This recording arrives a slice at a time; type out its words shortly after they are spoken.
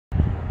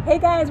Hey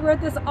guys, we're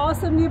at this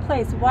awesome new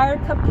place,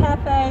 Wired Cup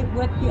Cafe,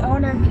 with the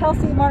owner,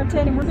 Kelsi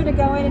Martin, and we're going to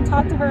go in and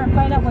talk to her and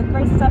find out what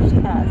great stuff she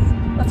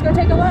has. Let's go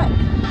take a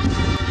look.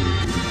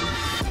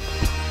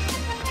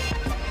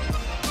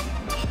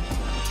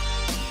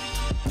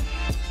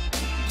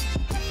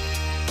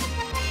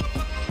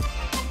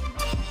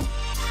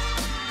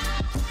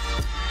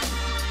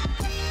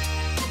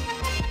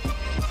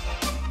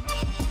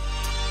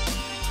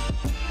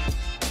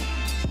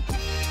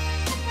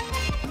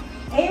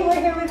 Hey, we're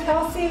here with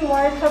Kelsi,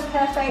 Wired Cup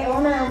Cafe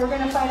owner, and we're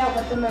going to find out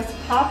what the most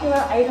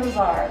popular items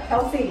are.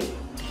 Kelsi.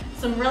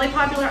 Some really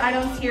popular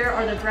items here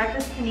are the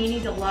breakfast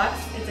panini deluxe.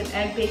 It's an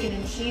egg, bacon,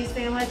 and cheese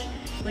sandwich,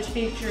 which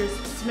features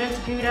smoked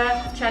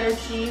Gouda, cheddar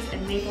cheese,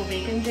 and maple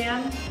bacon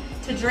jam.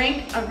 To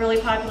drink, a really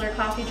popular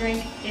coffee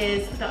drink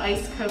is the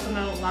iced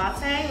Kokomo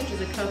latte, which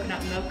is a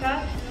coconut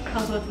mocha.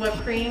 Comes with whipped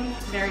cream,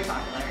 very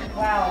popular.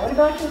 Wow, what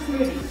about your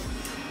smoothies?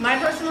 My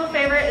personal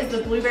favorite is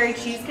the blueberry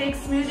cheesecake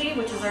smoothie,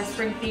 which is our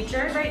spring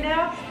feature right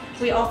now.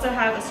 We also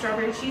have a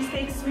strawberry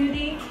cheesecake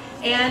smoothie,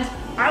 and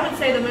I would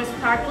say the most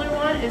popular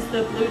one is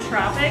the Blue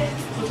Tropic,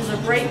 which is a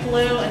bright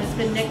blue, and it's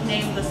been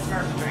nicknamed the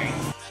Smurf drink.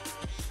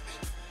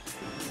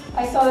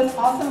 I saw this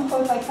awesome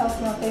quote by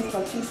Kelsi on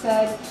Facebook. She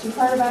said she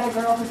heard about a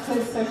girl who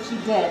could, so she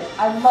did.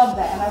 I love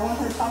that, and I want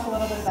her to talk a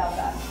little bit about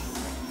that.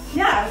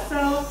 Yeah,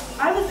 so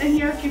I was in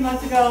here a few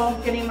months ago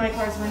getting my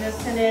car's windows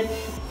tinted,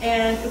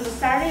 and it was a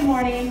Saturday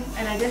morning,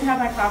 and I didn't have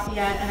my coffee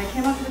yet, and I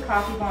came up to the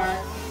coffee bar,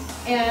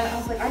 and I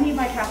was like, I need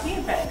my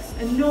caffeine fix,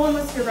 and no one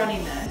was here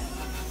running this.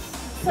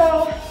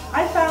 So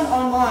I found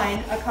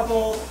online a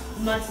couple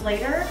months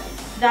later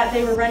that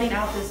they were renting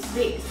out this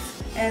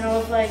space, and I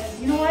was like,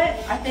 you know what,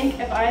 I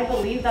think if I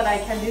believe that I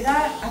can do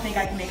that, I think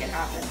I can make it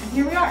happen, and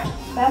here we are.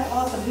 That's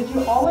awesome. Did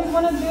you always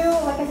want to do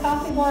like a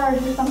coffee bar, or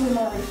is this something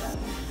more recent?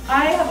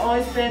 I have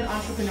always been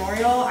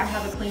entrepreneurial. I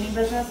have a cleaning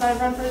business that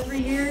I've run for 3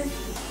 years,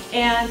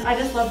 and I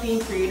just love being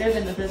creative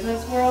in the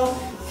business world.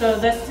 So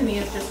this to me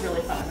is just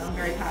really fun. I'm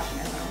very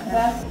passionate about it.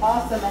 That's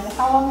awesome. And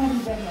how long have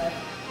you been here?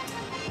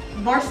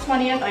 March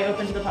 20th, I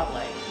opened to the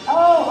public.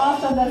 Oh,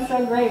 awesome. That's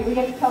so great. We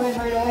get to come in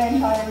right away and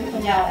try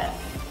everything out.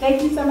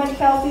 Thank you so much,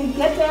 Kelsi.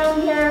 Get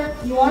down here.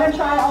 You want to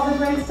try all the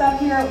great stuff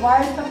here at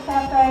Wired Cup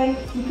Cafe.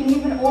 You can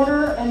even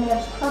order, and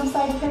there's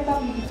curbside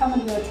pickup. You can come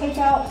and do a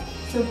takeout.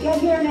 So get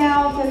here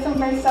now. Get some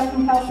great stuff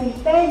from Kelsi.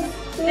 Thanks.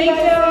 See you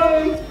guys soon.